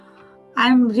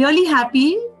I'm really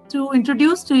happy to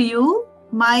introduce to you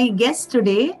my guest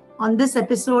today on this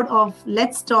episode of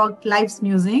Let's Talk Life's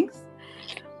Musings.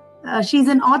 She's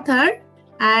an author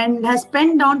and has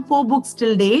penned down 4 books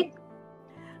till date.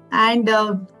 And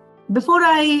before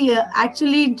I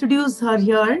actually introduce her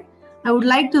here, I would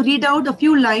like to read out a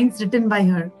few lines written by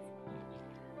her.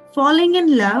 Falling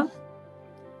in love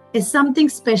is something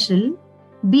special.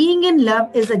 Being in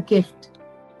love is a gift.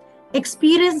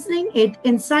 Experiencing it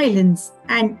in silence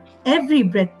and every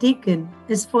breath taken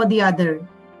is for the other.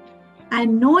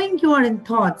 And knowing you are in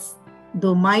thoughts,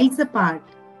 though miles apart,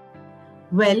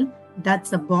 well,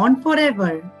 that's a bond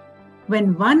forever.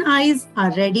 When one eyes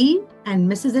are ready and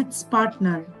misses its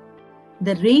partner,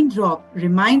 the raindrop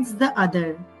reminds the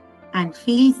other and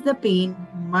feels the pain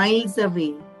miles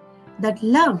away, that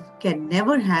love can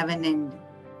never have an end.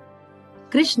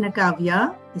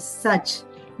 Krishnakavya is such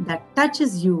that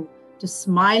touches you to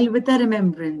smile with a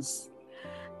remembrance.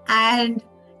 And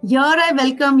here I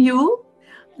welcome you,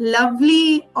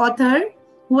 lovely author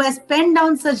who has penned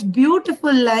down such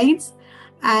beautiful lines.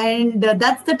 And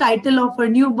that's the title of her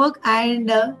new book.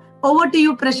 And over to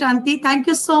you, Prasanthi. Thank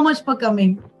you so much for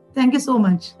coming. Thank you so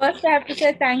much. First, I have to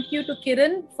say thank you to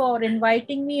Kiran for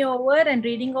inviting me over and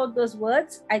reading out those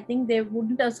words. I think they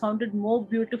wouldn't have sounded more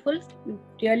beautiful. You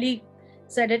really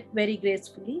said it very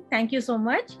gracefully. Thank you so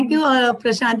much. Thank you,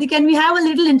 Prasanthi. Can we have a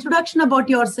little introduction about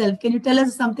yourself? Can you tell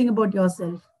us something about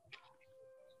yourself?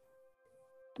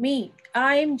 Me,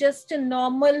 I'm just a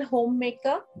normal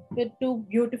homemaker with 2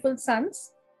 beautiful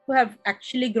sons who have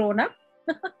actually grown up.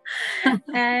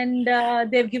 And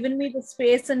they've given me the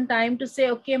space and time to say,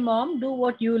 okay, mom, do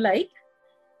what you like.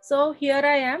 So here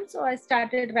I am. So I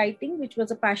started writing, which was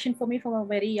a passion for me from a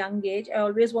very young age. I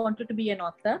always wanted to be an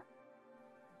author.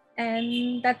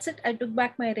 And that's it. I took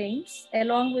back my reins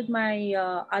along with my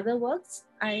other works.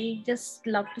 I just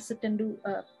love to sit and do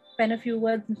pen a few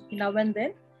words now and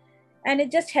then. And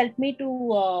it just helped me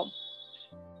to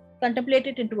contemplate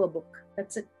it into a book.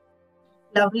 That's it.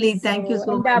 Lovely. Thank you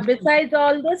so much. Besides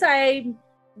all this,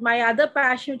 my other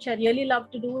passion, which I really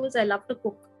love to do, is I love to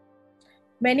cook.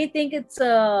 Many think it's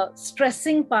a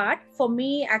stressing part. For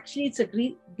me, actually, it's a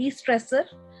de-stressor,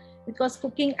 because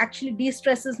cooking actually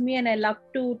de-stresses me and I love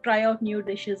to try out new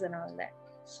dishes and all that.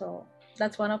 So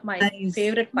that's one of my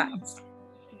favorite parts.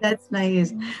 That's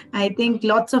nice. I think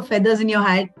lots of feathers in your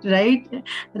hat, right?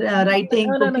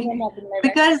 Writing, cooking. No,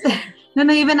 because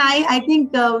even I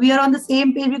think we are on the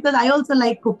same page, because I also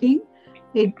like cooking.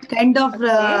 It kind of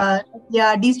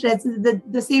de-stresses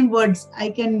the same words. I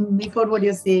can make out what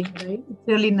you're saying, right? It's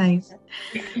really nice.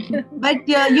 But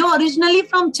you're originally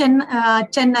from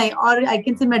Chennai, or I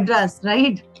can say Madras,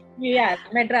 right? Yeah,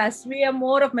 Madras. We are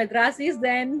more of Madrasis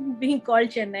than being called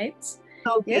Chennaites.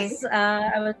 Okay. Yes,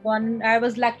 I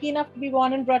was lucky enough to be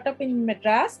born and brought up in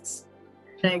Madras.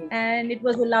 Right. And it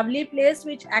was a lovely place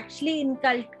which actually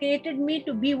inculcated me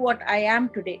to be what I am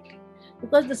today.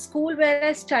 Because the school where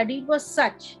I studied was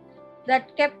such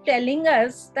that kept telling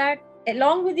us that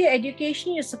along with your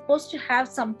education, you're supposed to have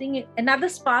something, another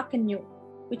spark in you,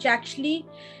 which actually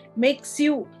makes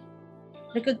you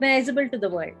recognizable to the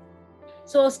world.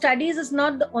 So studies is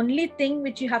not the only thing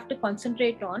which you have to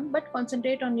concentrate on, but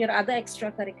concentrate on your other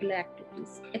extracurricular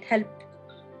activities. It helped.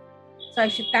 So I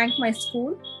should thank my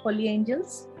school, Holy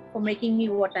Angels, for making me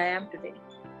what I am today.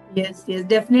 Yes,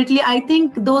 definitely. I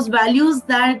think those values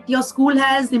that your school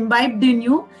has imbibed in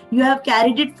you, you have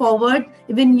carried it forward.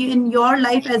 Even in your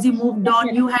life, as you moved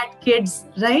on, you had kids,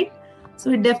 right?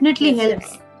 So it definitely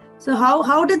helps. Yes. So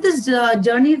how did this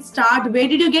journey start? Where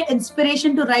did you get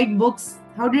inspiration to write books?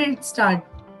 How did it start?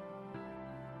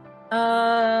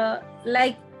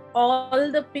 Like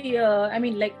all the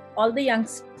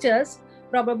youngsters,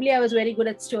 probably I was very good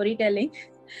at storytelling.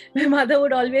 My mother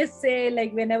would always say,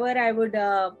 like, whenever I would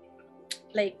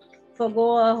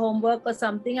forgo a homework or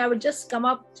something, I would just come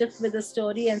up just with a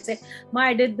story and say, Ma,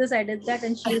 I did this, I did that.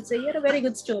 And she would say, you're a very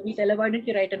good storyteller. Why don't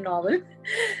you write a novel?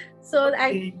 So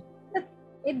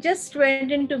it just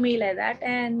went into me like that.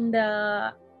 And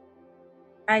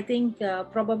I think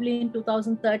probably in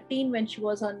 2013, when she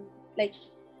was on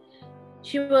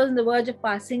the verge of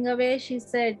passing away, she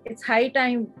said, it's high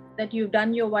time that you've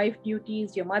done your wife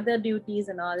duties, your mother duties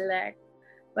and all that.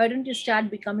 Why don't you start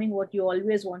becoming what you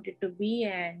always wanted to be?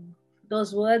 And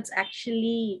those words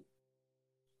actually,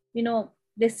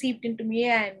 they seeped into me,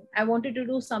 and I wanted to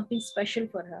do something special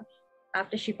for her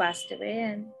after she passed away.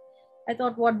 And I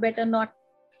thought, what better not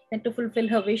than to fulfill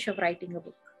her wish of writing a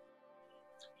book.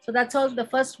 So that's how the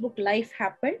first book, Life,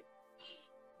 happened.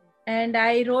 And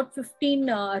I wrote 15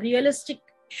 realistic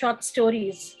short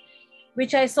stories,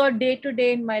 which I saw day to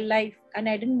day in my life, and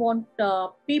I didn't want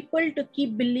people to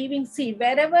keep believing. See,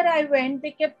 wherever I went,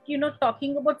 they kept,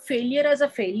 talking about failure as a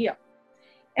failure.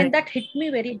 And that hit me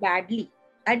very badly.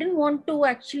 I didn't want to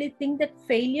actually think that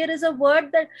failure is a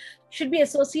word that should be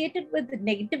associated with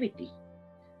negativity.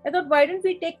 I thought, why don't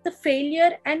we take the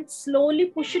failure and slowly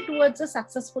push it towards a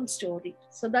successful story?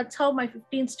 So that's how my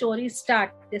 15 stories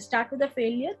start. They start with a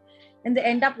failure and they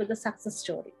end up with a success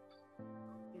story.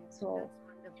 So,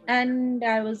 and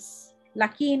I was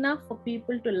lucky enough for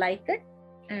people to like it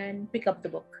and pick up the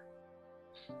book.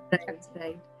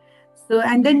 Right. So,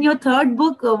 and then your third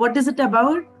book, what is it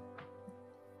about?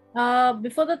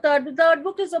 Before the third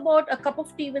book is about A Cup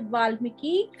of Tea with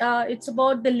Valmiki. It's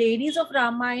about the ladies of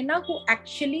Ramayana who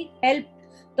actually helped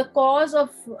the cause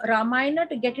of Ramayana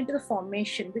to get into the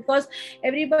formation, because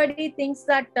everybody thinks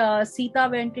that Sita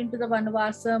went into the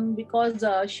Vanavasam because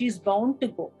she's bound to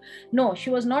go. No, she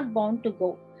was not bound to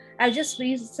go. I just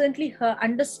recently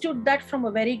understood that from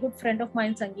a very good friend of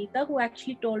mine, Sangeeta, who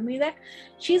actually told me that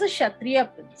she's a Kshatriya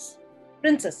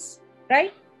princess,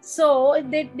 right? So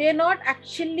they're not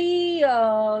actually,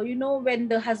 when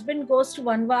the husband goes to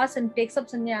Vanvas and takes up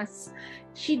sannyas,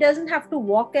 she doesn't have to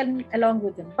walk along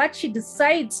with him, but she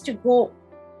decides to go.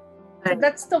 So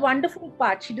that's the wonderful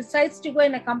part. She decides to go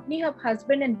and accompany her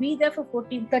husband and be there for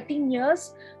 14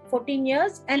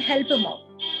 years and help him out.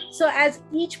 So as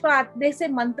each part, they say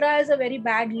Mantra is a very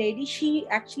bad lady. She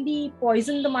actually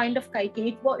poisoned the mind of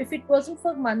Kaikeyi. If it wasn't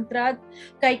for Mantra,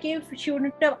 Kaikeyi, if she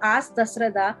wouldn't have asked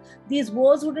Dasratha, these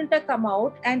wars wouldn't have come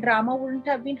out and Rama wouldn't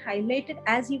have been highlighted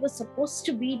as he was supposed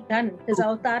to be done, his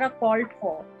avatara called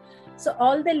for. So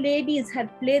all the ladies had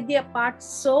played their part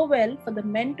so well for the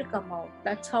men to come out.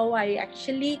 That's how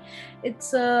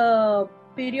it's a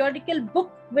periodical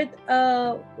book with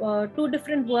two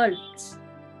different worlds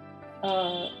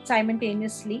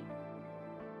simultaneously.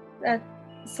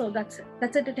 So that's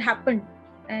it. It happened.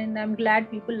 And I'm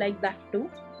glad people like that too.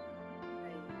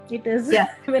 It is. Yeah.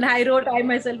 When I wrote, I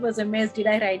myself was amazed. Did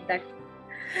I write that?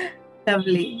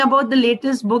 Lovely. About the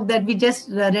latest book that we just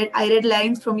read, I read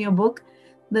lines from your book.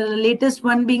 The latest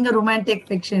one being a romantic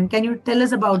fiction. Can you tell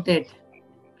us about it?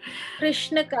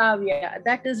 Krishnakavya.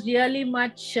 That is really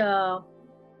much.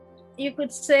 You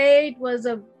could say it was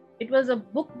a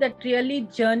book that really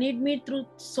journeyed me through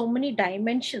so many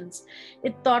dimensions.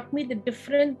 It taught me the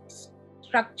different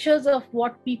structures of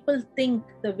what people think,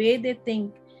 the way they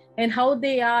think, and how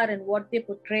they are, and what they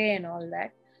portray, and all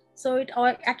that. So it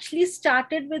actually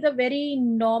started with a very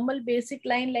normal basic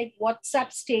line like WhatsApp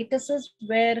statuses,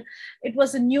 where it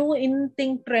was a new in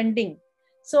thing trending.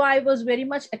 So I was very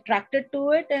much attracted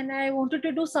to it and I wanted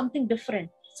to do something different.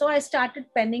 So I started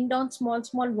penning down small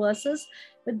verses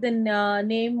with the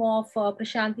name of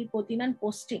Prasanthi Pothina and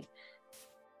posting.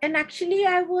 And actually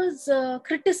I was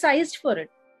criticized for it.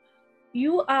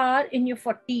 You are in your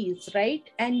 40s, right?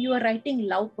 And you are writing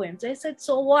love poems. I said,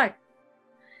 so what?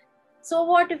 So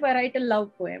what if I write a love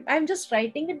poem? I'm just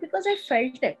writing it because I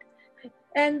felt it.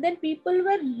 And then people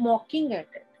were mocking at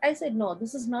it. I said, no,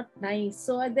 this is not nice.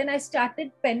 So then I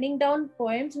started penning down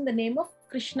poems in the name of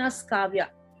Krishna's Kavya.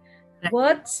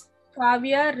 Words,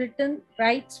 Kavya written,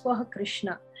 writes for her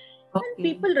Krishna. Okay. And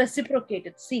people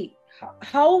reciprocated. See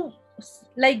how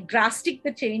like drastic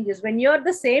the change is. When you're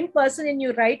the same person and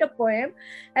you write a poem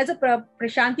as a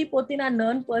Prasanthi Pothina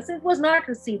known person, it was not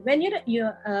received. When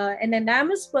you're an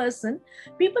anonymous person,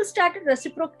 people started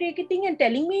reciprocating and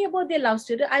telling me about their love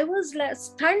story. I was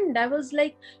stunned. I was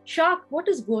like shocked. What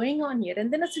is going on here?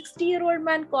 And then a 60-year-old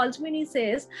man calls me and he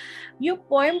says, your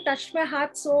poem touched my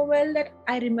heart so well that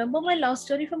I remember my love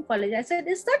story from college. I said,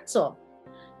 is that so?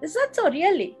 Is that so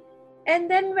really? And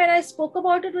then when I spoke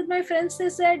about it with my friends, they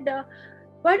said,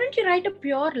 why don't you write a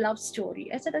pure love story?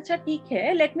 I said, acha, theek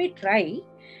hai, let me try.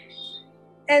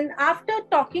 And after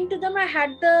talking to them, I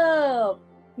had I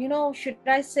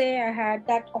had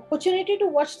that opportunity to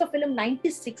watch the film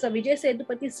 96, a Vijay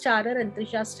Sethupathi starrer and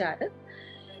Trisha starrer.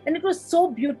 And it was so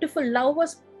beautiful. Love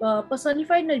was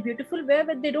personified in a beautiful way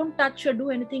where they don't touch or do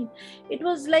anything. It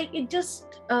was like, it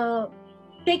just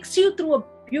takes you through a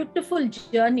beautiful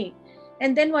journey.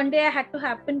 And then one day I had to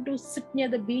happen to sit near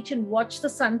the beach and watch the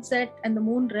sunset and the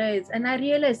moon rise. And I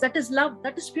realized that is love.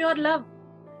 That is pure love.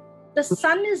 The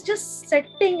sun is just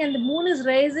setting and the moon is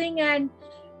rising, and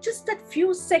just that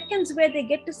few seconds where they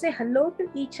get to say hello to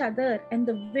each other, and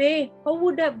the way, how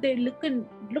would have they looked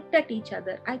at each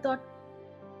other? I thought,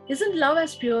 isn't love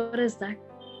as pure as that?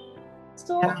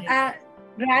 So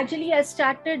gradually I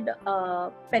started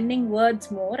penning words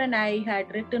more, and I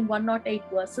had written 108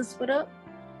 verses for a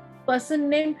person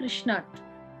named Krishna.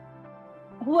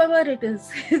 Whoever it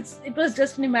is, it was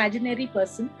just an imaginary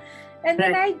person. And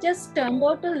then I just turned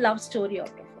out a love story out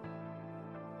of it.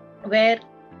 where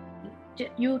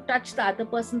you touch the other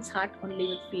person's heart only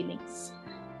with feelings.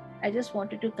 I just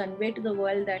wanted to convey to the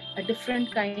world that a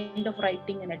different kind of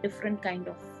writing and a different kind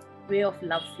of way of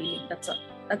love feeling.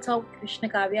 That's how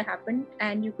Krishnakavya happened,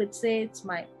 and you could say it's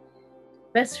my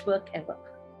best work ever.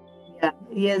 Yeah,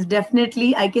 yes,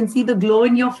 definitely. I can see the glow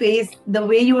in your face, the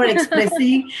way you are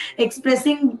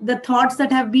expressing the thoughts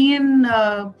that have been,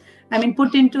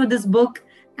 put into this book,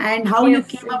 and how you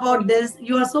Yes, came about exactly. this.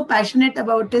 You are so passionate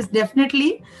about this.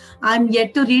 Definitely, I'm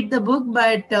yet to read the book,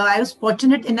 but I was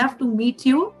fortunate enough to meet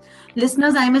you.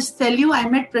 Listeners, I must tell you, I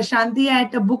met Prasanthi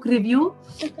at a book review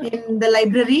in the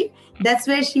library. That's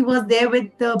where she was there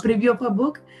with the preview of a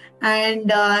book,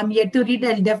 and I'm yet to read.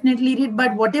 I'll definitely read.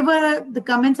 But whatever the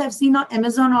comments I've seen on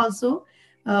Amazon also,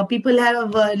 people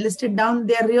have listed down.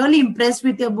 They are really impressed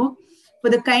with your book for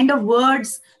the kind of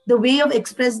words, the way of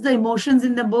express the emotions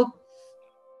in the book.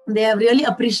 They have really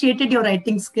appreciated your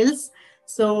writing skills.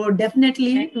 So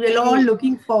definitely, Thank we're all you.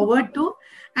 looking forward to.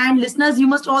 And listeners, you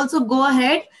must also go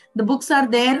ahead. The books are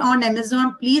there on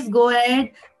Amazon. Please go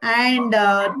ahead and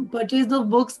purchase those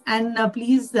books, and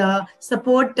please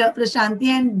support Prashanti.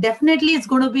 And definitely, it's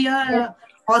going to be Yes. a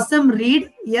awesome read.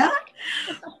 Yeah,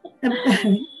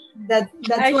 that's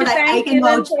I what should I thank can Kiran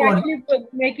vouch for for. actually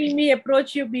making me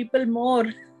approach you people more.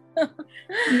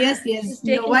 Yes, yes. She's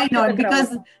No, taking why it to the not? crowd.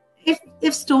 Because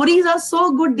if stories are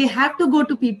so good, they have to go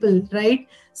to people, right?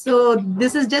 So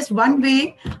this is just one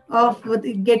way of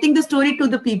getting the story to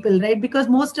the people, right? Because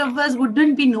most of us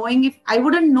wouldn't be knowing, if I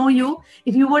wouldn't know you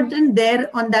if you weren't there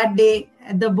on that day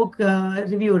at the book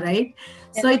review, right?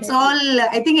 So it's Definitely. all.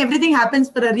 I think everything happens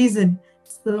for a reason.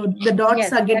 So the dots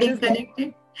Yes, are that getting is there.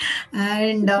 connected,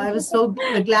 and I was so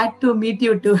glad to meet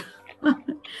you too.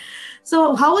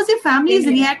 So, how was your Same family's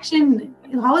here. reaction?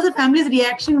 How was the family's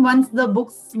reaction once the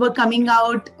books were coming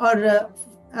out, or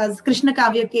as Krishna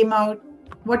Kavya came out?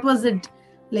 What was it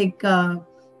like?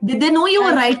 Did they know you were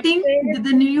I should writing? say, Did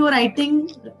they know you were writing?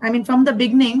 I mean, from the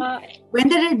beginning. uh, When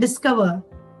did they discover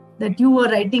that you were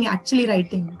writing, actually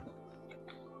writing?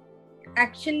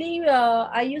 actually,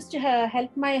 I used to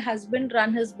help my husband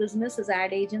run his business, his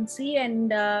ad agency, and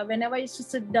whenever I used to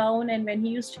sit down and when he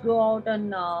used to go out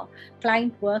on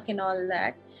client work and all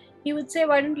that, he would say,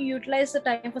 "Why don't you utilize the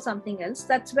time for something else?"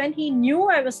 That's when he knew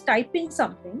I was typing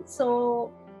something,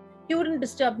 so he wouldn't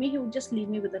disturb me. He would just leave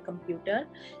me with the computer.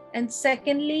 And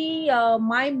secondly,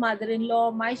 my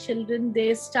mother-in-law, my children,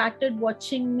 they started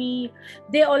watching me.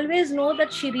 They always know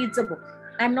that she reads a book.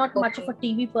 I'm not much of Okay, a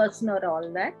TV person or all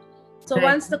that. So right.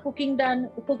 once the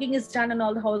cooking is done and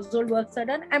all the household works are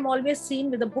done, I'm always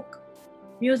seen with a book,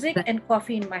 music, Right. and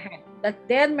coffee in my hand. That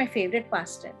they're my favorite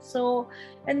pastime. So,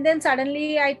 and then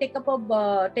suddenly I take up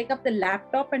the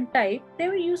laptop and type. They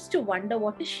were used to wonder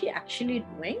what is she actually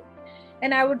doing.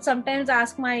 And I would sometimes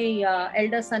ask my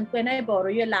elder son, "Can I borrow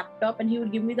your laptop?" And he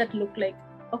would give me that look like,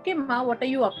 "Okay, ma, what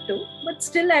are you up to?" But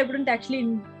still, I wouldn't actually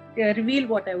reveal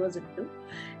what I was into.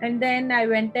 And then I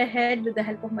went ahead with the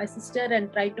help of my sister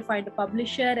and tried to find a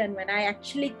publisher. And when I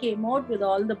actually came out with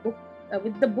all the book,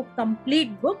 with the book,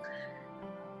 complete book,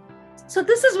 "So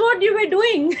this is what you were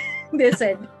doing," they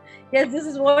said. Yes, this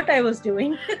is what I was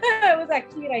doing. I was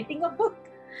actually writing a book.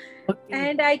 Okay.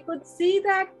 And I could see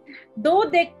that though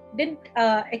they didn't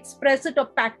express it or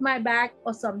pat my back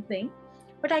or something,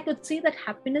 but I could see that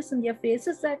happiness in their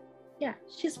faces that, yeah,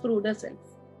 she's proved herself.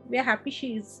 We are happy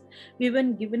we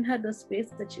even given her the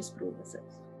space that she's proved herself.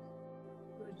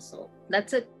 So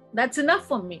that's it. That's enough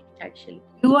for me, actually.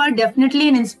 You are definitely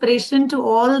an inspiration to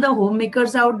all the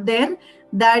homemakers out there,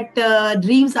 that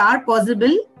dreams are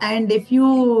possible, and if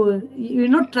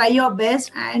you try your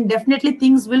best, and definitely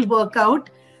things will work out,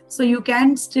 so you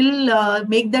can still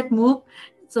make that move.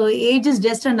 So age is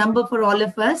just a number for all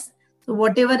of us. So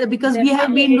whatever, because we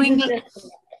have Definitely, been age doing, is just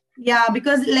yeah,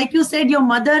 because like you said, your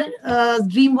mother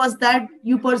dream was that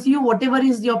you pursue whatever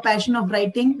is your passion of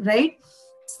writing, right?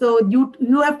 So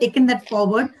you have taken that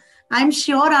forward. I'm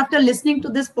sure after listening to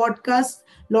this podcast,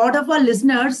 a lot of our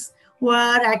listeners who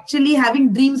are actually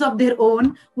having dreams of their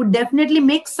own would definitely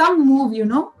make some move,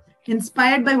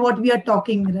 inspired by what we are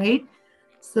talking, right?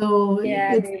 So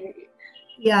yeah. it's,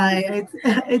 yeah, it's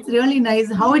it's really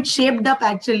nice how it shaped up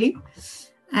actually,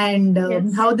 and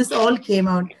Yes. how this all came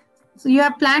out. So you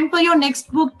have planned for your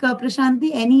next book,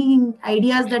 Prashanti? Any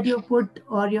ideas that you've put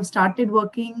or you've started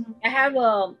working? I have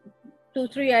two,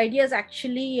 three ideas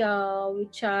actually,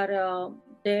 which are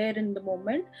there in the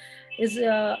moment.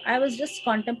 I was just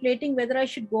contemplating whether I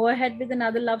should go ahead with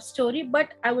another love story, but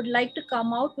I would like to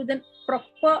come out with a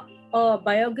proper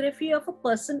biography of a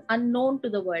person unknown to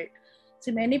the world.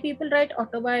 See, many people write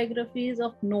autobiographies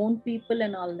of known people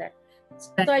and all that.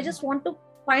 So I just want to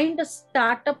find a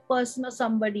startup person or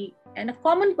somebody, and a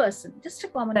common person, just a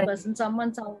common Right. person,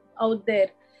 someone's out there,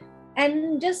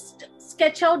 and just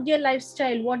sketch out their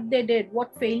lifestyle, what they did,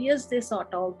 what failures they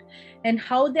sought out, and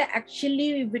how they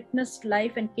actually witnessed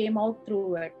life and came out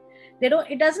through it.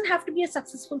 It doesn't have to be a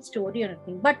successful story or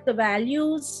anything, but the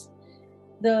values,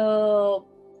 the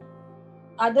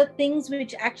other things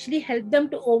which actually help them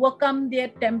to overcome their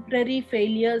temporary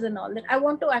failures and all that, I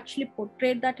want to actually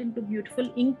portray that into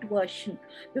beautiful inked version,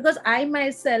 because I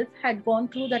myself had gone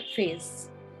through that phase.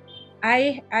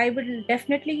 I will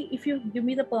definitely, if you give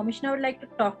me the permission, I would like to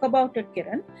talk about it,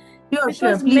 Kiran. Sure,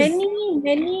 Because please.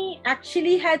 many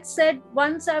actually had said,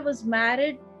 once I was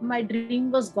married, my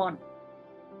dream was gone.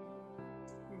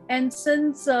 And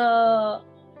since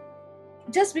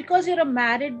just because you're a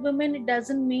married woman, it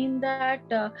doesn't mean that,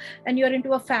 and you're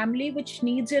into a family which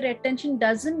needs your attention,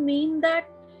 doesn't mean that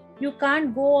you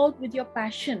can't go out with your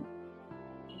passion.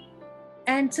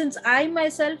 And since I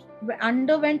myself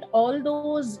underwent all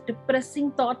those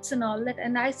depressing thoughts and all that,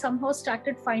 and I somehow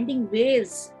started finding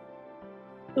ways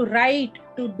to write,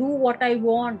 to do what I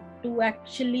want, to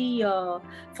actually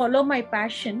follow my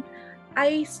passion,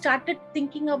 I started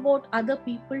thinking about other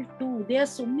people too. There are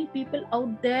so many people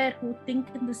out there who think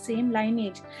in the same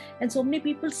lineage, and so many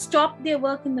people stop their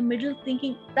work in the middle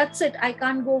thinking, that's it, I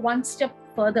can't go one step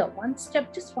further,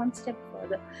 just one step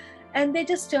further. And they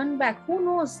just turn back. Who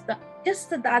knows? The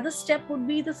other step would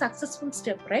be the successful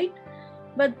step, right?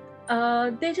 But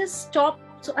they just stop.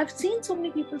 So I've seen so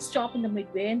many people stop in the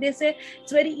midway, and they say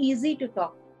it's very easy to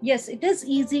talk. Yes, it is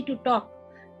easy to talk,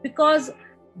 because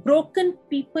broken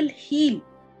people heal.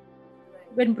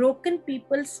 When broken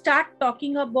people start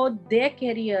talking about their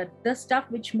career, the stuff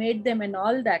which made them and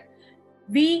all that,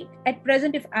 we at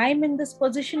present, if I'm in this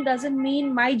position, doesn't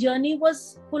mean my journey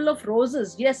was full of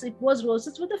roses. Yes, it was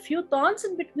roses with a few thorns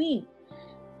in between.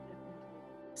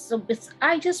 So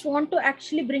I just want to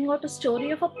actually bring out a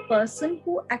story of a person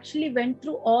who actually went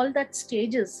through all that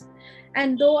stages.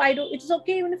 And though it's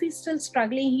okay even if he's still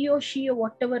struggling, he or she or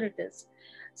whatever it is,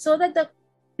 so that the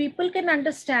people can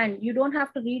understand. You don't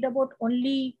have to read about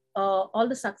only all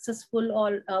the successful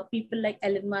or people like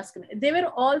Elon Musk. They were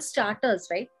all starters,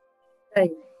 right?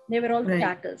 Right. They were all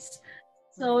starters.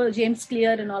 So James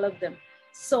Clear and all of them.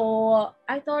 So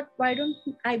I thought, why don't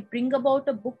I bring about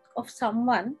a book of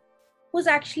someone who's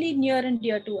actually near and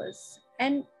dear to us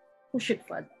and push it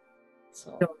further.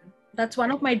 So that's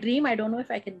one of my dream. I don't know if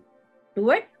I can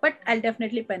do it, but I'll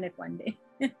definitely pen it one day.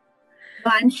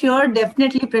 I'm sure,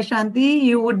 definitely, Prasanthi,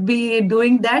 you would be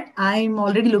doing that. I'm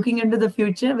already looking into the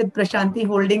future with Prasanthi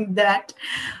holding that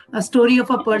a story of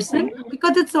a person,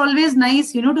 because it's always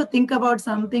nice, to think about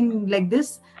something like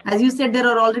this. As you said, there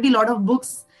are already a lot of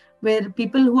books where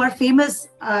people who are famous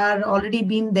are already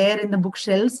been there in the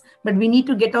bookshelves, but we need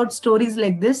to get out stories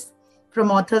like this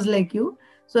from authors like you.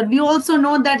 So we also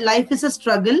know that life is a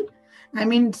struggle. I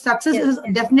mean, success is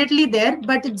definitely there,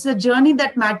 but it's a journey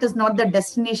that matters, not the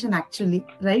destination actually,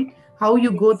 right? How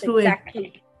you go through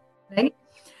it, right?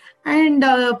 And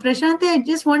Prasanthi, I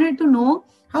just wanted to know,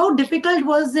 how difficult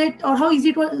was it, or how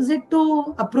easy was it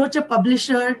to approach a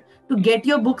publisher to get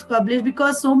your books published?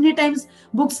 Because so many times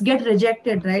books get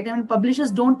rejected, right? I mean, publishers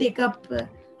don't take up.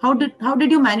 How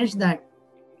did you manage that?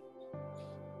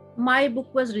 My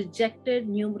book was rejected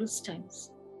numerous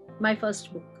times. My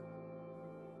first book.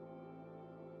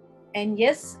 And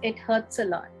yes, it hurts a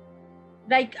lot.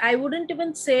 Like, I wouldn't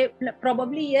even say,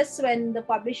 probably yes, when the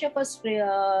publisher first,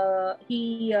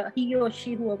 he or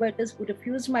she, whoever it is, who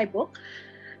refused my book,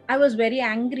 I was very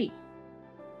angry.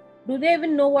 Do they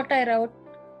even know what I wrote?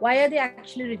 Why are they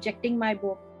actually rejecting my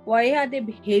book? Why are they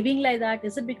behaving like that?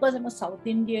 Is it because I'm a South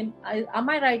Indian? Are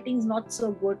my writings not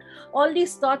so good? All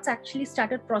these thoughts actually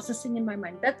started processing in my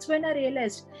mind. That's when I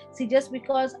realized, see, just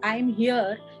because I'm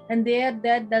here and they are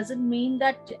there doesn't mean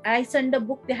that I send a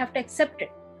book, they have to accept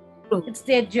it. It's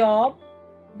their job.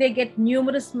 They get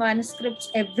numerous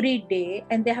manuscripts every day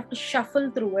and they have to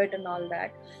shuffle through it and all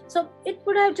that. So they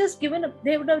would have just given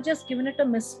it a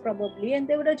miss probably, and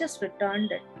they would have just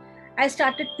returned it. I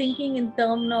started thinking in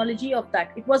terminology of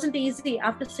that. It wasn't easy.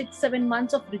 After 6-7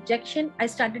 months of rejection, I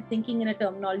started thinking in a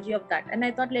terminology of that. And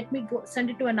I thought, let me go send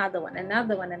it to another one.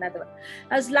 I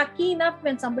was lucky enough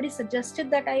when somebody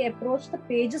suggested that I approach the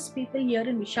Pages people here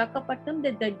in Visakhapatnam,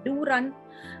 that they do run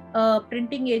a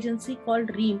printing agency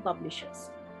called Ream Publishers.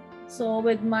 So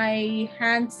with my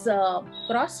hands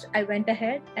crossed, I went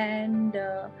ahead and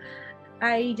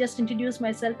I just introduced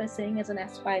myself as saying, as an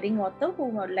aspiring author who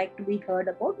would like to be heard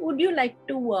about, would you like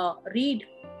to read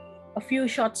a few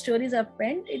short stories I've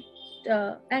penned it,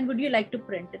 and would you like to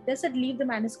print it? They said, leave the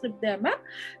manuscript there, ma'am.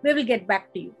 We will get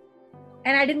back to you.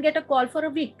 And I didn't get a call for a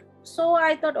week. So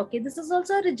I thought, okay, this is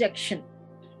also a rejection.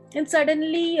 And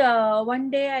suddenly one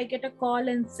day I get a call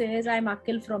and says, I'm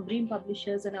Akil from Bream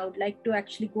Publishers and I would like to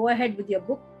actually go ahead with your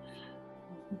book.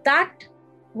 That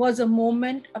was a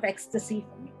moment of ecstasy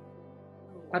for me.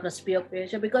 It was pure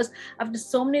pleasure, because after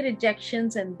so many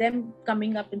rejections and them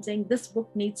coming up and saying this book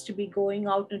needs to be going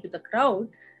out into the crowd,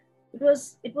 it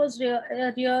was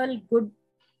a real good,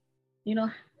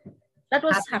 that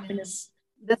was happiness.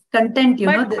 This content,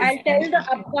 But I'll tell the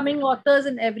upcoming authors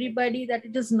and everybody that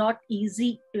it is not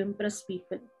easy to impress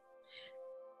people.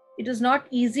 It is not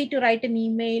easy to write an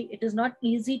email. It is not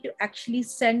easy to actually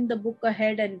send the book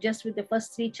ahead and just with the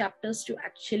first 3 chapters to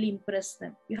actually impress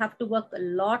them. You have to work a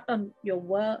lot on your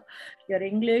work, your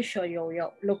English or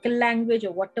your local language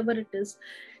or whatever it is.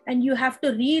 And you have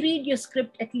to reread your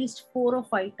script at least 4 or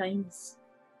 5 times.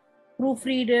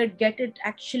 Proofread it, get it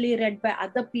actually read by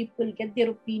other people, get their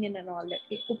opinion and all that.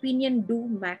 Opinion do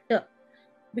matter.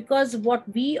 Because what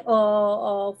we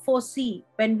foresee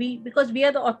because we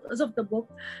are the authors of the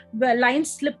book, where lines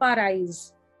slip our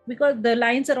eyes because the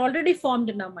lines are already formed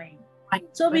in our mind.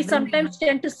 So we sometimes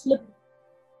tend to slip.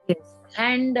 Yes.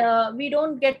 And we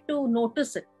don't get to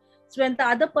notice it. So when the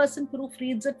other person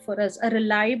proofreads it for us, a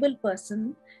reliable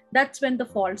person, that's when the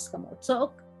faults come out.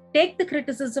 So take the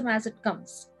criticism as it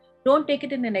comes. Don't take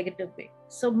it in a negative way.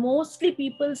 So mostly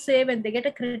people say when they get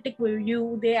a critic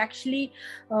review, they actually,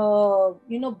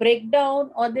 break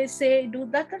down, or they say, does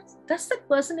that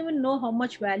person even know how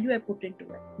much value I put into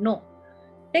it? No.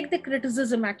 Take the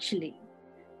criticism actually.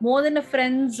 More than a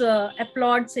friend's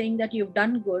applaud saying that you've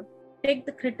done good, take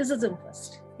the criticism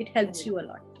first. It helps you a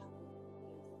lot.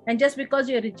 And just because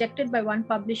you're rejected by one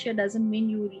publisher doesn't mean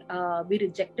you will be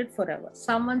rejected forever.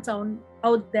 Someone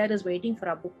out there is waiting for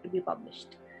a book to be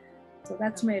published. So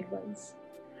that's my advice.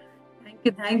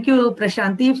 Thank you,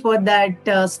 Prasanthi, for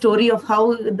that story of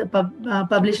how the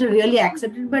publisher really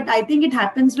accepted. But I think it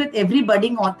happens with every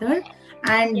budding author.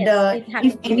 And yes,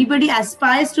 if anybody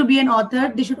aspires to be an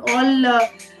author, they should all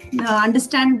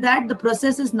understand that the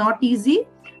process is not easy.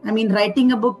 I mean,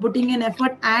 writing a book, putting in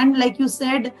effort, and like you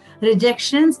said,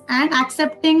 rejections and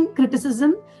accepting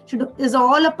criticism is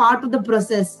all a part of the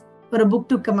process for a book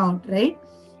to come out, right?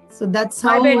 So that's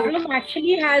how. My bedroom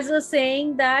actually has a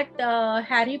saying that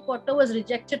Harry Potter was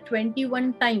rejected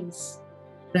 21 times.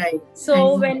 Right.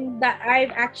 So when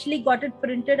I've actually got it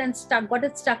printed and got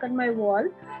it stuck on my wall,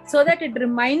 so that it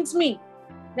reminds me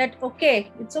that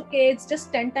it's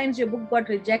just 10 times your book got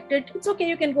rejected. It's okay,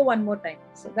 you can go one more time.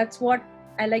 So that's what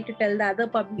I like to tell the other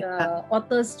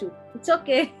authors too. It's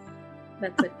okay.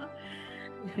 That's it.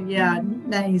 Yeah,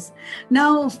 nice.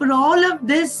 Now, for all of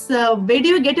this, where do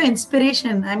you get your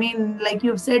inspiration? I mean, like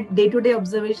you've said, day-to-day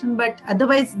observation, but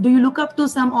otherwise, do you look up to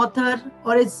some author,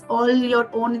 or is all your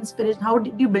own inspiration? How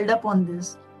did you build up on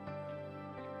this?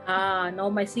 Now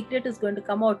my secret is going to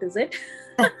come out, is it?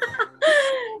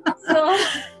 So,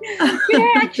 can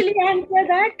I actually answer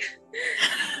that?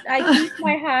 I keep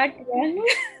my heart well.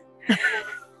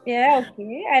 Yeah,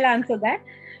 okay, I'll answer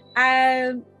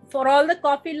that. For all the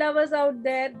coffee lovers out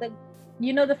there,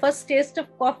 the first taste of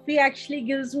coffee actually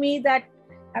gives me that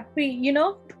happy,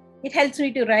 it helps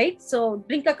me to write. So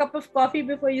drink a cup of coffee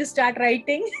before you start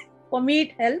writing. For me,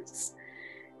 it helps.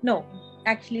 No,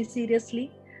 actually, seriously,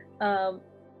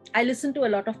 I listen to a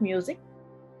lot of music.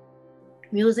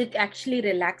 Music actually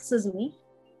relaxes me.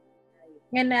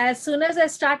 And as soon as I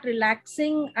start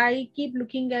relaxing, I keep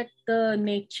looking at the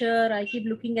nature. I keep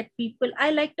looking at people.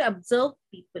 I like to observe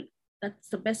people. That's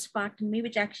the best part in me,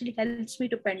 which actually helps me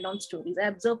to pen down stories. I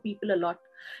observe people a lot.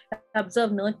 I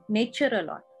observe nature a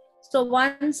lot. So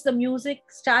once the music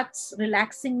starts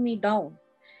relaxing me down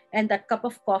and that cup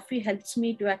of coffee helps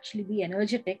me to actually be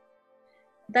energetic,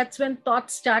 that's when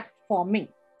thoughts start forming.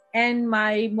 And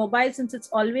my mobile, since it's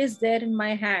always there in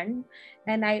my hand,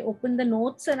 and I open the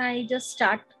notes and I just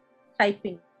start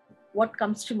typing what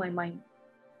comes to my mind.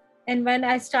 And when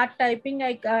I start typing,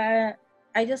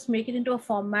 I just make it into a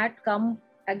format, come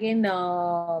again,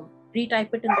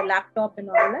 retype it in the laptop and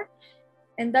all that.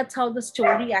 And that's how the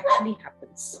story actually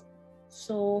happens.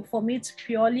 So for me, it's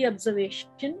purely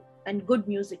observation and good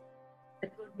music.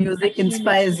 Good music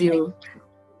inspires you.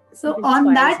 So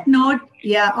on that note,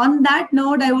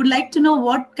 I would like to know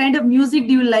what kind of music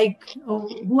do you like?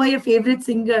 Who are your favorite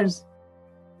singers?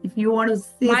 If you want to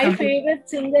say my something. Favorite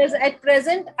singers at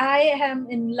present, I am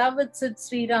in love with Sid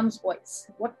Sriram's voice.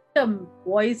 What a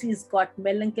voice he's got!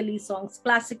 Melancholy songs,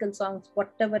 classical songs,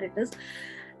 whatever it is.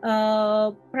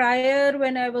 Prior,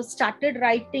 when I was started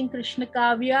writing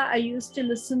Krishnakavya, I used to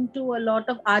listen to a lot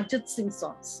of Arjit Singh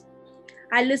songs.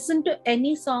 I listen to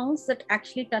any songs that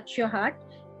actually touch your heart.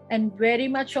 and very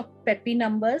much of peppy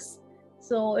numbers.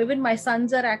 So even my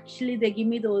sons are actually, they give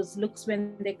me those looks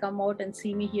when they come out and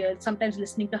see me here, sometimes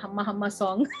listening to Hamma Hamma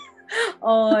song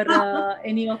or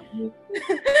any of you.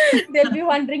 They'll be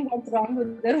wondering what's wrong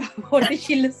with her, what is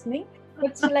she listening?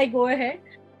 But still I go ahead.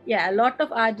 Yeah, a lot of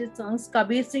Arjit songs,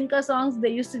 Kabir Singh ka songs, they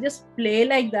used to just play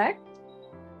like that.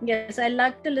 Yes, I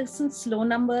like to listen slow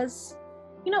numbers,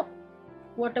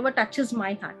 whatever touches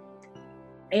my heart.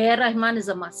 A.R. Rahman is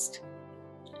a must.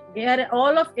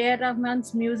 All of A.R.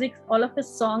 Rahman's music, all of his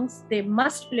songs, they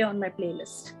must play on my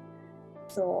playlist.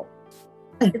 So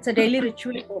it's a daily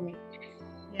ritual for me.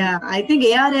 Yeah, I think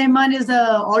A.R. Rahman is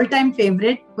a all-time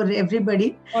favorite for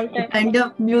everybody. The kind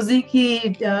of music he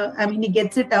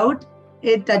gets it out.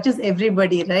 It touches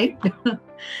everybody, right?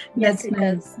 Yes, That's it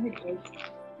nice. does. It does.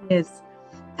 Yes.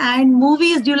 And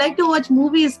movies, do you like to watch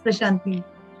movies, Prasanthi?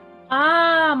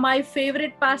 My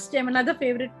favorite pastime, another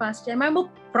favorite pastime. I'm a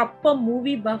proper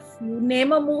movie buff. You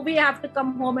name a movie, I have to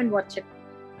come home and watch it.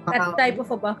 That type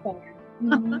of a buff.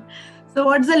 So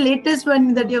what's the latest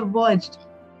one that you've watched?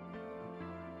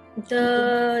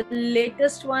 The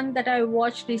latest one that I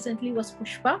watched recently was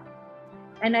Pushpa.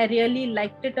 And I really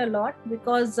liked it a lot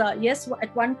because, yes,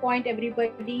 at one point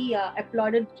everybody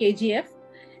applauded KGF.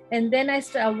 And then I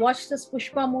watched this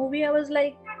Pushpa movie. I was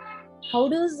like, how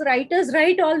does writers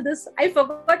write all this? I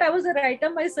forgot I was a writer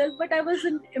myself, but I was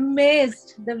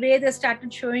amazed the way they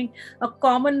started showing a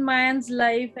common man's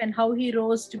life and how he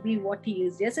rose to be what he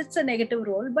is. Yes, it's a negative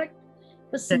role, but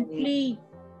it was simply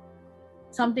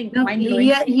something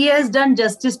mind-blowing. He has done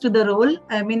justice to the role.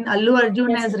 I mean, Allu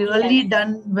Arjun has really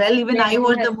done well. Even I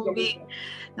watched the movie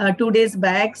 2 days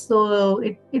back. So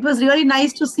it was really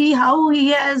nice to see how he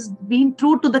has been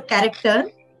true to the character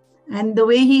and the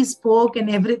way he spoke and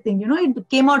everything. It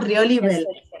came out really well.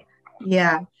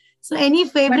 Yeah. So any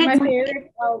favorite? But my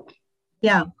favorite.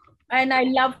 Yeah. And I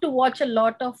love to watch a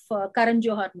lot of Karan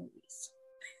Johar movies.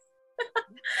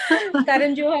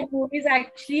 Karan Johar movies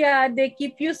actually they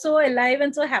keep you so alive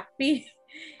and so happy.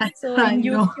 So in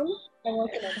YouTube, I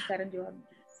watch a lot of Karan Johar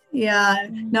movies. Yeah.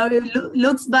 Now it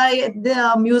looks by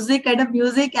the music, kind of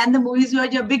music and the movies,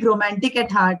 you're a big romantic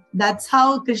at heart. That's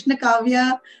how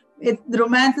Krishnakavya, the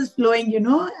romance is flowing,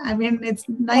 I mean, it's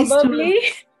nice. Probably.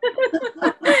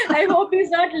 I hope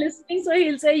he's not listening, so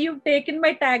he'll say, you've taken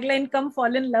my tagline, come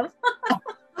fall in love.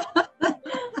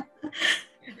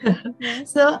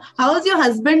 So how is your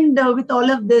husband with all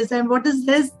of this, and what is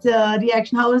his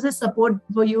reaction? How is his support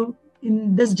for you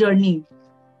in this journey?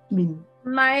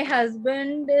 My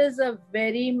husband is a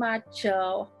very much,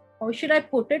 how should I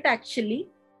put it actually?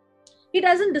 He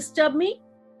doesn't disturb me.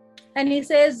 And he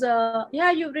says,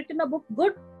 yeah, you've written a book.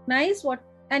 Good, nice. What?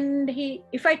 And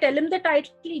if I tell him the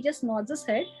title, he just nods his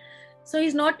head. So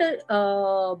he's not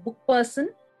a book person.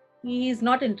 He's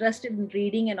not interested in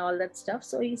reading and all that stuff.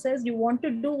 So he says, you want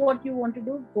to do what you want to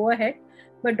do, go ahead,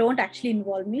 but don't actually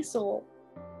involve me. So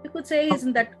you could say he's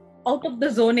in that out of the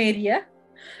zone area.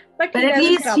 But at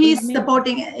least he's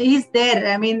supporting, he's there.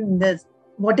 I mean,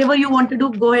 whatever you want to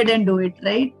do, go ahead and do it,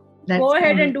 right? Go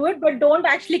ahead and do it, but don't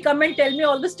actually come and tell me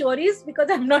all the stories because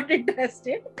I'm not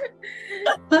interested.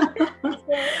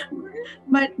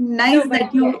 But nice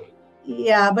that you...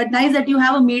 Yeah, but nice that you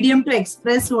have a medium to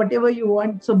express whatever you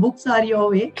want. So books are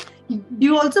your way. Do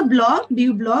you also blog? Do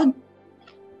you blog?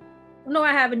 No,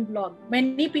 I haven't blogged.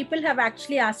 Many people have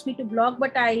actually asked me to blog,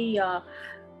 but I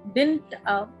didn't.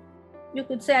 You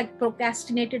could say I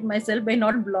procrastinated myself by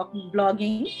not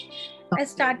blogging. I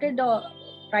started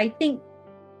writing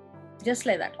just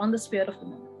like that, on the spur of the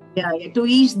moment. Yeah, to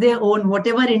each their own.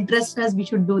 Whatever interests us, we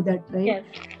should do that, right? Yes.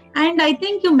 And I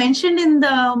think you mentioned in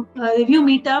the review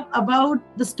meetup about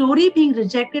the story being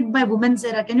rejected by Women's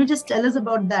Era. Can you just tell us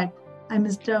about that? I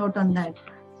missed out on that.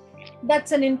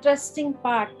 That's an interesting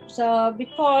part.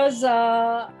 Because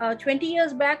 20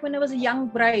 years back when I was a young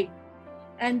bride,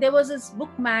 and there was this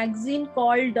book magazine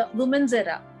called Women's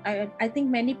Era. I think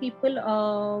many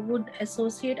people would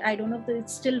associate, I don't know if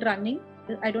it's still running.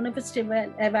 I don't know if it's still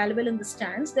available in the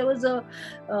stands. There was a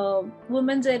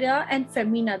Women's Era and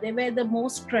Femina. They were the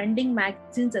most trending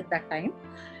magazines at that time.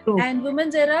 True. And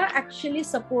Women's Era actually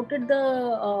supported the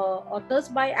authors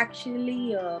by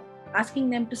actually asking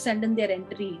them to send in their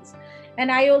entries.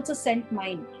 And I also sent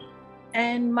mine.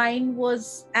 And mine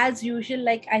was, as usual,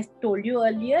 like I told you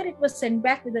earlier, it was sent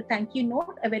back with a thank you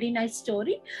note, a very nice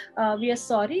story. We are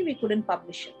sorry, we couldn't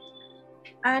publish it.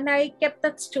 And I kept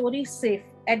that story safe.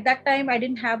 At that time, I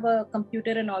didn't have a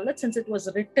computer and all that. Since it was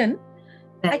written,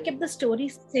 I kept the story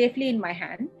safely in my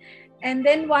hand. And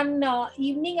then one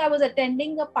evening I was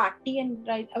attending a party, and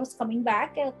I was coming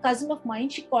back. A cousin of mine,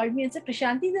 she called me and said,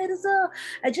 Prashanthi,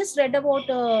 I just read about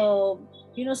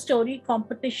a story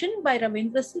competition by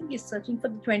Ravindra Singh. He's searching for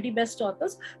the 20 best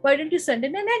authors. Why don't you send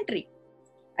in an entry?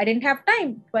 I didn't have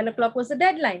time. 12 o'clock was the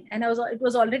deadline, and it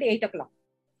was already 8 o'clock.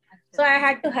 So I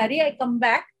had to hurry. I come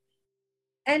back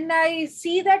and I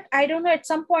see that, I don't know, at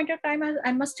some point of time,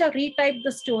 I must have retyped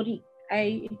the story.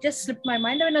 It just slipped my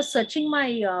mind. When I was searching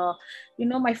my,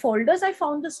 my folders, I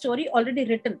found the story already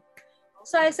written.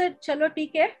 So I said, chalo,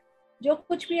 theek hai, jo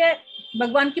kuch bhi hai,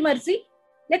 Bhagwan ki marzi,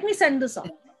 let me send this off.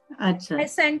 Achha. I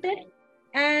sent it,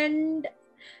 and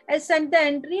I sent the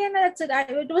entry, and that's it.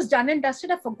 It was done and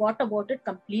dusted. I forgot about it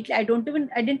completely. I didn't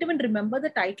even remember the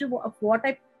title of what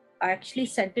I actually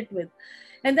sent it with.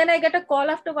 And then I get a call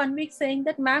after 1 week saying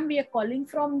that, ma'am, we are calling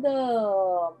from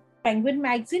the Penguin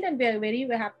magazine, and we are very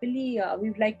happily,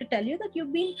 we'd like to tell you that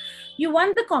you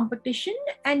won the competition,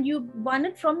 and you won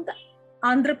it from the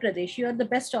Andhra Pradesh. You are the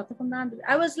best author from the Andhra.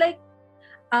 I was like,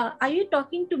 are you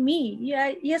talking to me?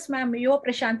 Yeah, yes, ma'am. You're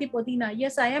Prasanthi Pothina.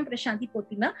 Yes, I am Prasanthi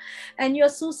Pothina. And your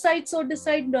Suicide So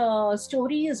Decide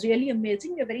story is really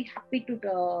amazing. We're very happy to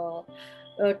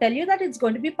tell you that it's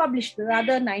going to be published with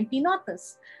other 19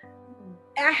 authors.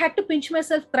 I had to pinch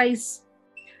myself thrice.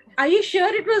 Are you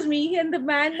sure it was me? And the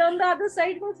man on the other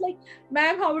side was like,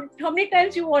 ma'am, how many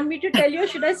times you want me to tell you?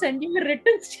 Should I send you a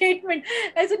written statement?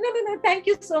 I said, no, thank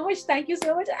you so much. Thank you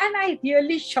so much. And I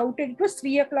really shouted. It was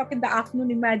 3 o'clock in the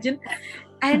afternoon, imagine.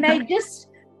 And I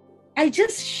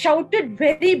just shouted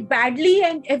very badly,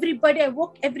 and I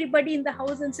woke everybody in the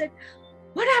house and said,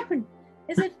 what happened?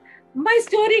 I said, my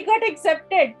story got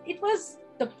accepted. It was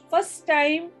the first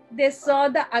time they saw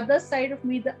the other side of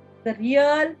me, the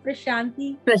real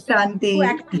Prasanthi, who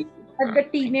actually, the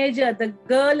teenager, the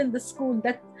girl in the school,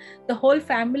 that the whole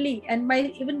family, and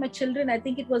even my children. I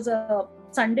think it was a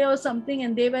Sunday or something,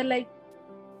 and they were like,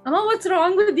 Amma, what's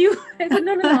wrong with you? I said,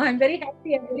 no, I'm very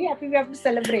happy. We have to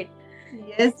celebrate.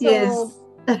 Yes.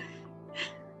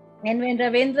 And when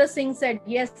Ravindra Singh said,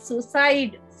 yes,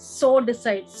 suicide, so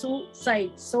decide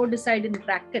in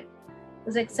bracket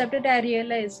was accepted, I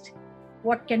realized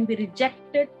what can be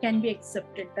rejected can be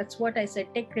accepted. That's what I said.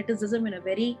 Take criticism in a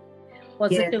very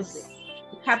positive way.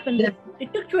 It happened. Yes.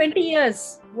 It took 20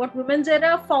 years. What Women's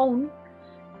Era found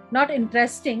not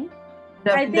interesting.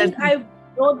 I think I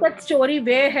wrote that story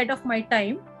way ahead of my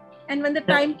time. And when the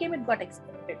time came, it got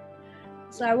accepted.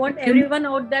 So I want everyone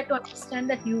out there to understand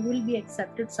that you will be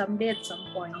accepted someday at some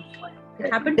point.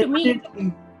 It happened to me.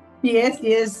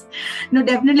 Yes. No,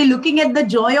 definitely. Looking at the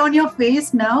joy on your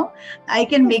face now, I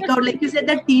can make out, like you said,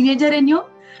 that teenager in you.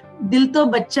 Dil to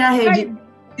bacha hai.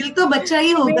 Dil to bacha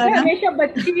hi hoga na. मैं हमेशा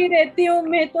बच्ची ही रहती हूँ.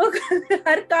 मैं तो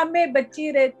हर काम में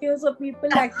बच्ची रहती हूँ. So people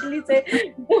actually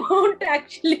say, don't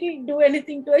actually do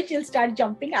anything to her. She'll start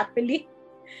jumping happily.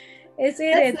 That's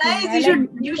nice.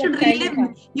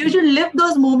 You should live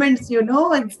those moments,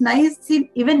 It's nice. See,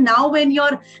 even now when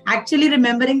you're actually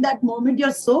remembering that moment,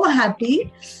 you're so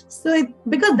happy. So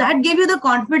because that gave you the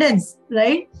confidence,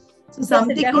 right? So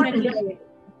something good.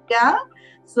 Yeah.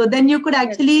 So then you could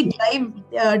actually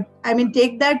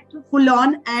take that full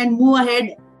on and move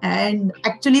ahead and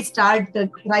actually start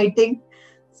writing.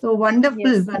 So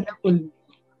wonderful, wonderful.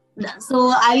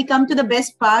 So I'll come to the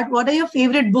best part. What are your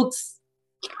favorite books?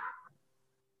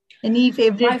 Any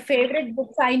favorite? My favorite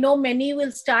books, I know many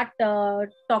will start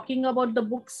talking about the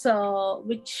books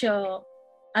which are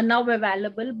now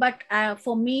available. But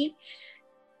for me,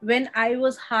 when I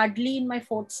was hardly in my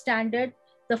 4th standard,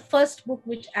 the first book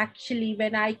which actually,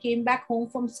 when I came back home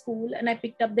from school and I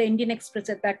picked up the Indian Express,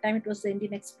 at that time it was the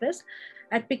Indian Express,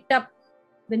 I picked up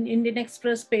the Indian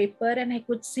Express paper and I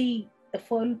could see the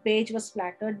full page was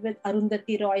splattered with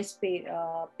Arundhati Roy's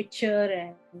picture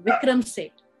and Vikram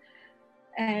Seth.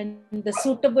 And the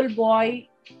suitable boy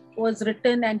was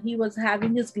written and he was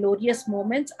having his glorious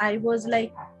moments. I was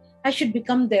like, I should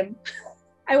become them.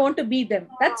 I want to be them.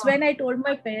 That's when I told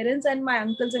my parents and my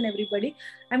uncles and everybody,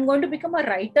 I'm going to become a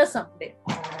writer someday.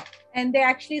 And they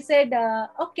actually said,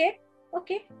 okay,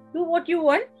 do what you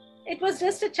want. It was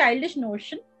just a childish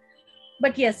notion.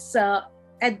 But yes,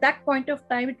 at that point of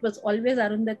time, it was always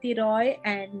Arundhati Roy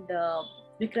and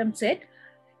Vikram Seth.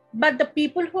 But the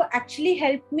people who actually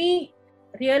helped me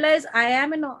realize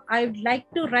I'd like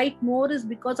to write more is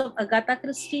because of Agatha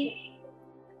Christie,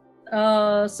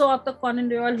 Arthur Conan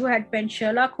Doyle, who had penned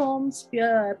Sherlock Holmes,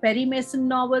 Perry Mason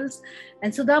novels,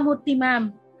 and Sudha Murthy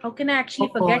ma'am. How can I actually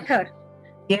forget her?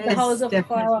 Yes, The House of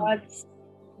Cards,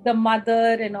 The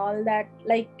Mother, and all that.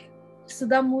 Like,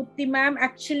 Sudha Murthy ma'am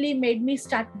actually made me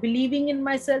start believing in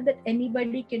myself that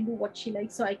anybody can do what she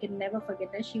likes. So I can never forget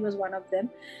her. She was one of them.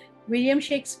 William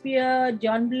Shakespeare,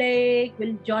 John Blake,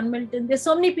 John Milton. There's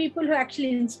so many people who actually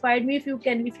inspired me. If you're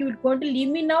going to leave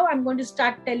me now, I'm going to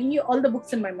start telling you all the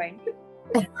books in my mind.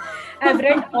 I've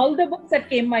read all the books that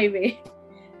came my way.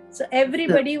 So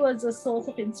everybody was a source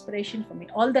of inspiration for me.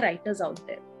 All the writers out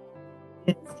there.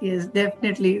 Yes,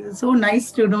 definitely. So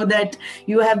nice to know that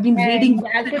you have been reading.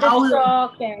 Alfred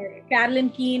Hitchcock, Carolyn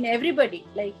Keene, everybody.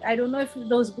 Like, I don't know if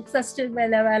those books are still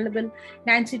well available.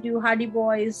 Nancy Drew, Hardy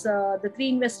Boys, The Three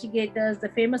Investigators, The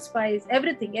Famous Spies,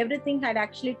 everything had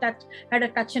actually had a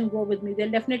touch and go with me.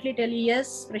 They'll definitely tell you,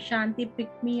 yes, Prasanthi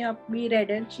picked me up. We read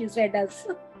it. She's read us.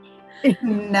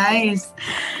 Nice.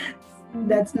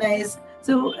 That's nice.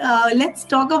 So let's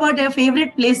talk about your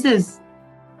favorite places.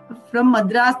 From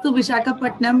Madras to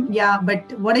Visakhapatnam, yeah,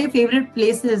 but what are your favorite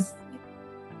places?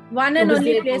 One and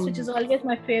only place which is always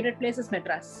my favorite place is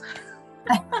Madras.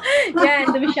 Yeah,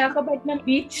 and the Visakhapatnam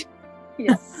beach.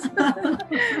 Yes.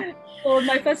 So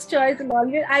my first choice will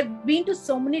always, I've been to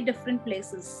so many different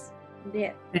places.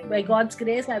 Yeah. By God's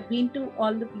grace, I've been to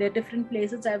all the different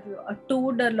places. I've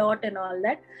toured a lot and all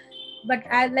that. But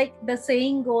I like the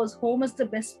saying goes, home is the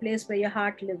best place where your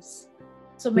heart lives.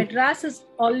 So Madras is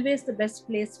always the best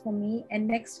place for me, and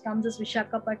next comes is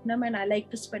Visakhapatnam, and I like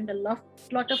to spend a lot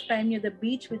of time near the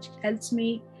beach, which helps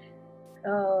me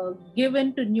give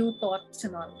in to new thoughts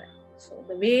and all that. So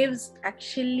the waves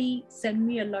actually send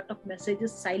me a lot of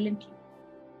messages silently.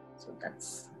 So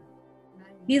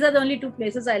these are the only two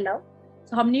places I love.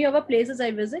 So how many other places I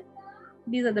visit?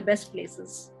 These are the best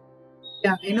places.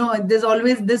 Yeah, there's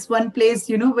always this one place,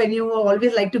 when you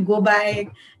always like to go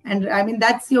back. And I mean,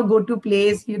 that's your go-to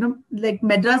place, like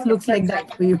Madras looks like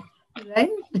that for you,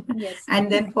 right? Yes.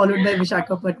 And then followed by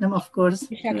Visakhapatnam, of course,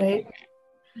 right?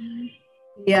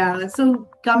 Yeah. So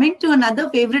coming to another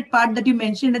favorite part that you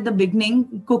mentioned at the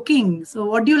beginning, cooking. So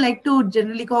what do you like to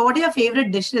generally cook? What are your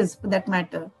favorite dishes for that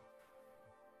matter?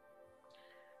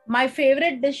 My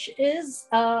favorite dish is,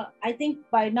 I think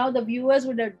by now the viewers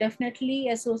would have definitely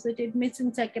associated me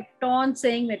since I kept on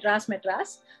saying Madras,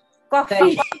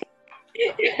 coffee.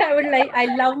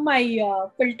 I love my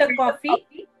filter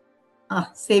coffee.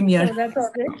 Same here. So that's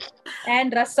it.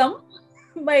 And rasam,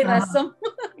 rasam,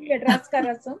 Madras ka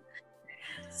rasam.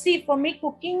 See, for me,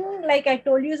 cooking, like I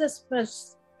told you, is a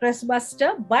stress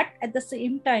buster, but at the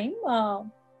same time,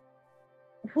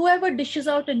 whoever dishes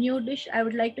out a new dish, I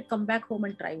would like to come back home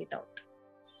and try it out.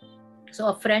 So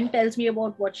a friend tells me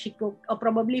about what she cooked, or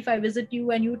probably if I visit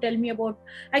you and you tell me about,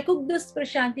 I cooked this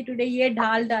Prasanthi today, ye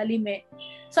dal dali mein.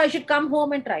 So I should come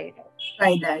home and try it out.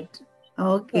 Try that.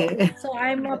 Okay. So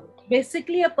I'm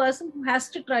basically a person who has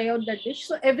to try out that dish.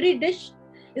 So every dish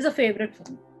is a favorite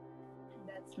for me.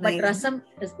 That's nice. But rasam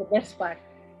is the best part.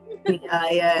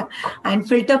 Yeah. And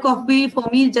filter coffee for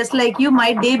me, just like you,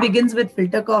 my day begins with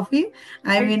filter coffee.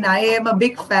 I mean, I am a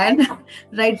big fan.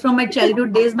 Right from my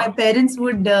childhood days, my parents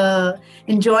would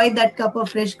enjoy that cup of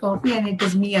fresh coffee, and it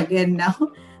is me again now.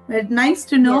 But nice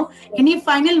to know. Yes. Any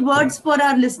final words for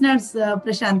our listeners,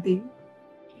 Prasanthi?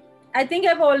 I think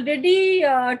I've already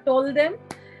told them,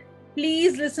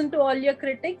 please listen to all your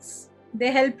critics.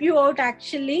 They help you out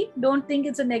actually. Don't think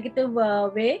it's a negative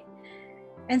way.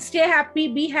 And stay happy,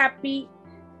 be happy,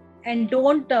 and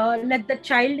don't let the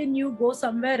child in you go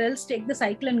somewhere else. Take the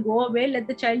cycle and go away. Let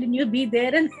the child in you be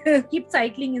there and keep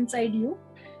cycling inside you.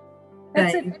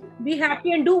 That's it. Be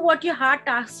happy and do what your heart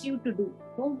asks you to do.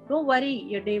 Don't worry,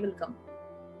 your day will come.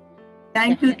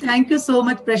 Thank you so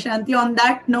much, Prasanthi. On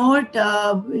that note,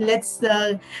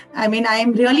 I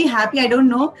am really happy. I don't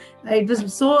know, it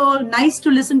was so nice to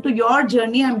listen to your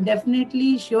journey. I'm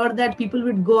definitely sure that people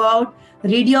would go out,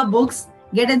 read your books,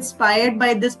 get inspired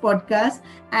by this podcast,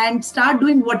 and start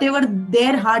doing whatever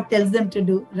their heart tells them to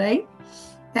do, right?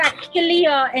 Actually,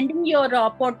 ending your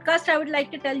podcast, I would like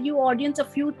to tell you audience a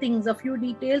few things, a few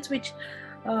details which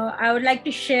I would like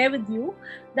to share with you.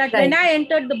 That when I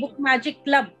entered the Book Magic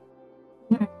Club,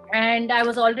 and I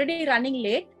was already running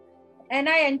late, and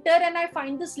I enter and I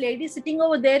find this lady sitting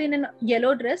over there in a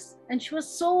yellow dress, and she was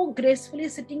so gracefully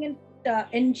sitting,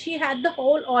 and she had the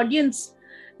whole audience,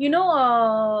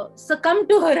 succumb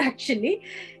to her actually.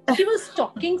 She was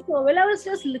talking so well. I was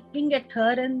just looking at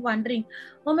her and wondering,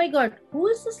 oh my God, who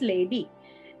is this lady?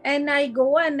 And I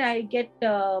go and I get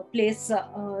a place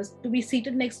to be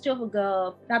seated next to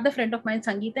another friend of mine,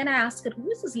 Sangeeta, and I ask her,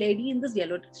 who is this lady in this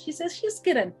yellow dress? She says, she's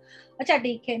Kiran. Acha,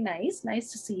 okay, nice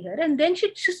to see her. And then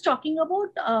she's talking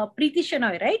about Preeti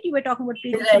Shenoy, right? You were talking about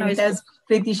Preeti Shenoy's book.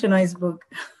 Preeti Shenoy's book.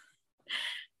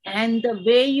 And the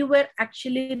way you were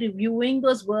actually reviewing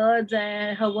those words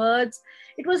and her words,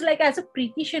 it was like as a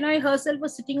Preeti Shenoy herself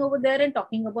was sitting over there and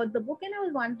talking about the book. And I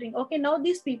was wondering, okay, now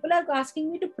these people are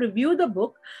asking me to preview the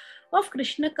book of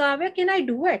Krishnakavya. Can I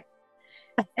do it?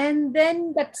 And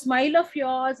then that smile of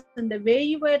yours and the way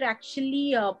you were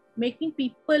actually making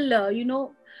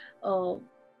people,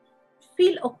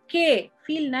 feel okay,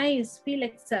 feel nice, feel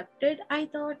accepted. I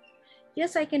thought,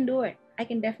 yes, I can do it. I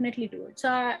can definitely do it.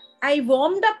 So I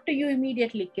warmed up to you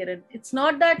immediately, Kiran. It's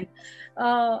not that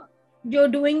you're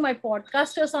doing my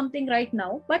podcast or something right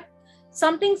now, but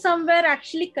something somewhere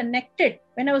actually connected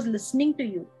when I was listening to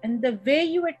you. And the way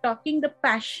you were talking, the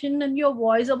passion and your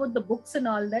voice about the books and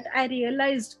all that, I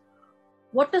realized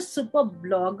what a super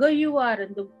blogger you are.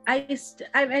 And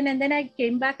then I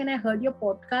came back and I heard your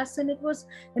podcast, and it was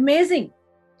amazing.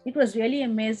 It was really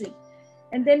amazing.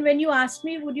 And then when you asked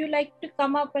me, would you like to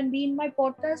come up and be in my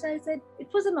podcast? I said, it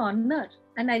was an honor.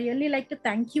 And I really like to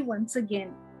thank you once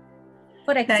again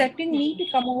for accepting me to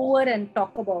come over and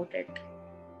talk about it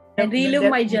and relive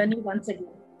my journey once again.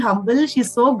 Humble,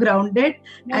 she's so grounded,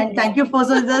 and thank you for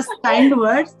those kind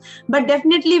words. But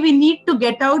definitely we need to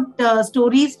get out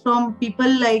stories from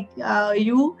people like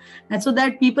you, and so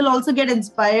that people also get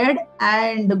inspired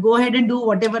and go ahead and do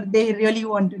whatever they really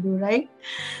want to do, right?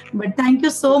 But thank you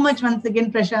so much once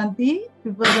again, Prasanthi.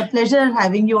 It was a pleasure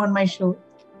having you on my show.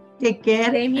 Take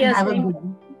care. Same here, and have same. a good day.